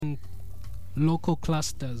local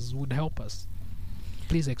clusters would help us.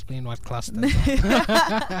 Please explain what clusters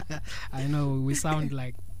are. I know we sound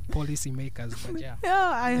like policymakers, but yeah.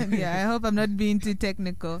 I hope I'm not being too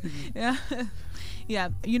technical. Yeah. Yeah,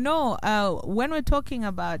 when we're talking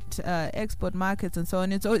about export markets and so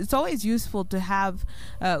on, it's always useful to have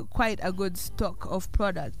quite a good stock of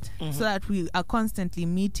product so that we are constantly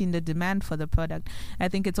meeting the demand for the product. I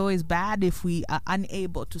think it's always bad if we are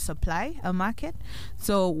unable to supply a market.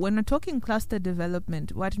 So when we're talking cluster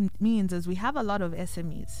development, what it means is we have a lot of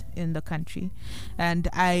SMEs in the country. And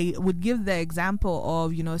I would give the example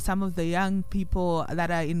of, some of the young people that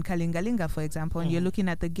are in Kalingalinga, for example, and you're looking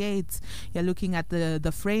at the gates, you're looking at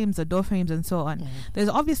the frames, the door frames and so on. There's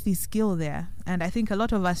obviously skill there, and I think a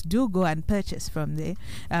lot of us do go and purchase from there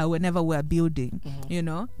whenever we're building.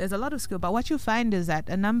 There's a lot of skill, but what you find is that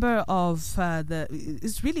a number of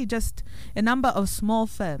it's really just a number of small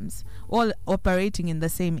firms all operating in the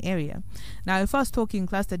same area. Now, if I was talking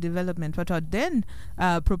cluster development, what I'd then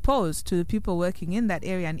propose to the people working in that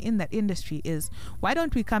area and in that industry is, why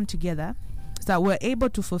don't we come together so that we're able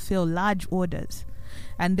to fulfill large orders?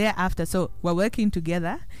 And thereafter, so we're working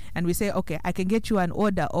together and we say, okay, I can get you an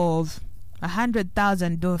order of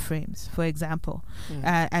 100,000 door frames, for example,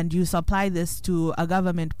 and you supply this to a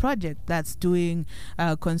government project that's doing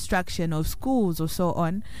construction of schools or so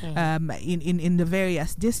on in the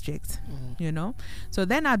various districts, So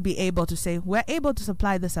then I'd be able to say, we're able to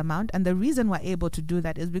supply this amount, and the reason we're able to do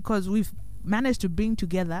that is because we've managed to bring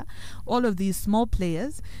together all of these small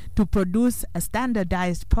players to produce a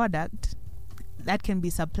standardized product that can be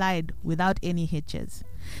supplied without any hitches.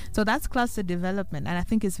 So that's cluster development, and I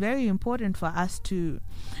think it's very important for us to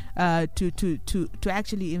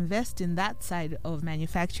actually invest in that side of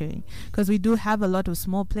manufacturing, because we do have a lot of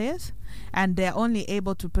small players and they're only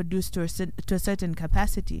able to produce to a certain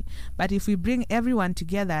capacity. But if we bring everyone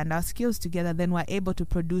together and our skills together, then we're able to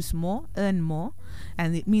produce more, earn more,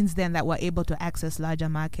 and it means then that we're able to access larger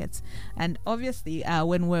markets. And obviously,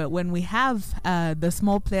 when we have the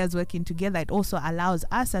small players working together, it also allows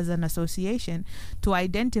us as an association to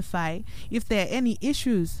identify if there are any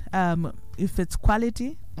issues, if it's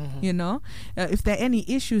quality, if there are any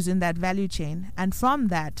issues in that value chain, and from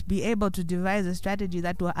that be able to devise a strategy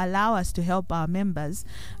that will allow us to help our members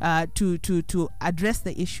to address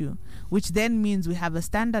the issue, which then means we have a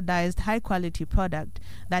standardized high quality product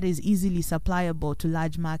that is easily supplyable to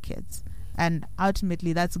large markets. And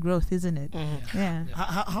ultimately, that's growth, isn't it? Yeah.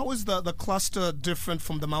 How is the cluster different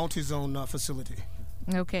from the multi-zone facility?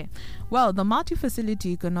 Okay. Well, the multi-facility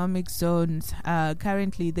economic zones,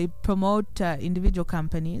 currently, they promote individual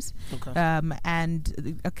companies.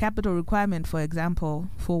 And a capital requirement, for example,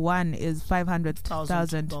 for one is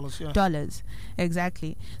 $500,000.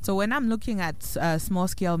 Exactly. So when I'm looking at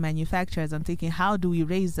small-scale manufacturers, I'm thinking, how do we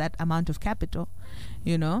raise that amount of capital?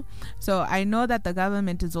 So I know that the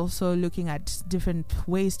government is also looking at different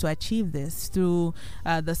ways to achieve this through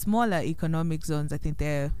the smaller economic zones. I think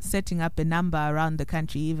they're setting up a number around the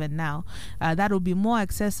country even now that will be more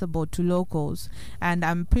accessible to locals, and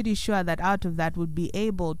I'm pretty sure that out of that would be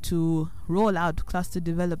able to roll out cluster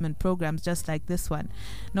development programs just like this one.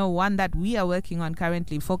 One that we are working on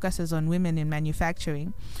currently focuses on women in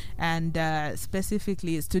manufacturing, and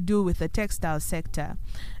specifically is to do with the textile sector.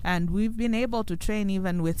 And we've been able to train,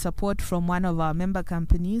 even with support from one of our member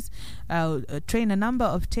companies, train a number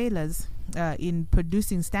of tailors in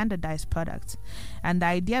producing standardized products. And the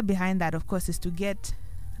idea behind that, of course, is to get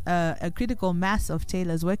a critical mass of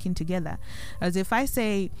tailors working together. As if I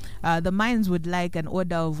say the mines would like an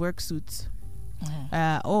order of work suits,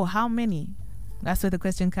 how many? That's where the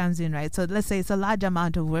question comes in, right? So let's say it's a large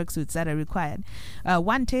amount of work suits that are required.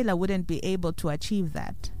 One tailor wouldn't be able to achieve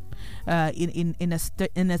that in a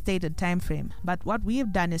stated time frame. But what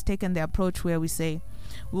we've done is taken the approach where we say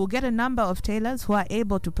we'll get a number of tailors who are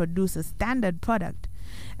able to produce a standard product,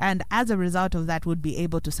 and as a result of that would be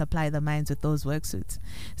able to supply the mines with those work suits.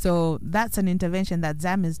 So that's an intervention that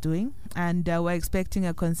ZAM is doing, and we're expecting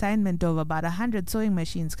a consignment of about 100 sewing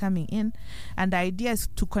machines coming in, and the idea is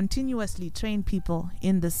to continuously train people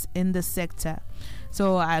in this sector.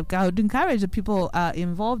 So I would encourage the people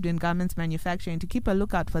involved in garments manufacturing to keep a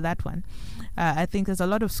lookout for that one. I think there's a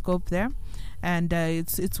lot of scope there, and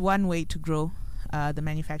it's one way to grow the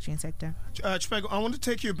manufacturing sector. Chipego, I want to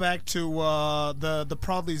take you back to the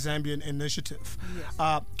Proudly Zambian initiative.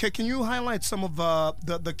 Yes. Can you highlight some of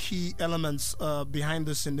the key elements behind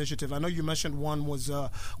this initiative? I know you mentioned one was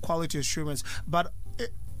quality assurance, but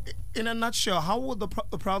in a nutshell, how would the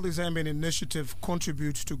Proudly Zambian initiative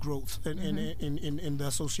contribute to growth in the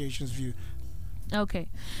association's view? Okay.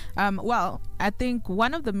 Well, I think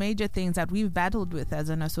one of the major things that we've battled with as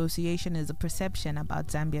an association is the perception about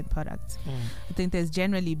Zambian products. I think there's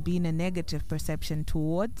generally been a negative perception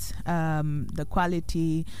towards the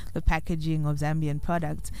quality, the packaging of Zambian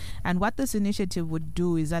products. And what this initiative would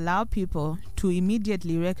do is allow people to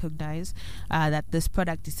immediately recognize that this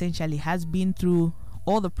product essentially has been through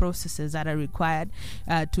all the processes that are required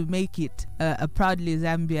to make it a proudly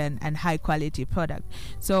Zambian and high quality product.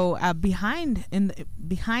 So behind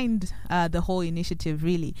the whole initiative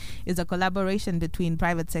really is a collaboration between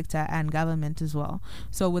private sector and government as well.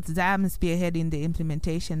 So with ZAM spearheading the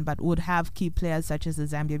implementation, but would have key players such as the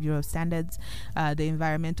Zambia Bureau of Standards, the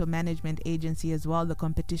Environmental Management Agency as well, the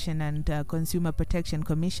Competition and Consumer Protection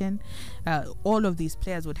Commission. All of these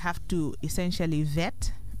players would have to essentially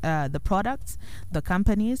vet the products, the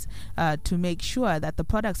companies, to make sure that the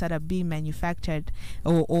products that are being manufactured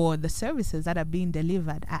or the services that are being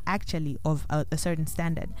delivered are actually of a certain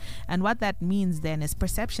standard. And what that means then is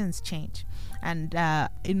perceptions change. And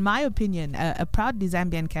in my opinion, a Proudly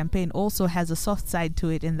Zambian campaign also has a soft side to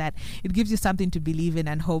it in that it gives you something to believe in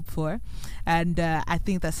and hope for. And I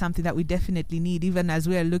think that's something that we definitely need, even as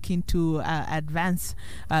we are looking to advance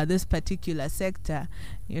this particular sector.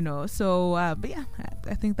 So but yeah,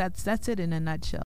 I think that's it in a nutshell.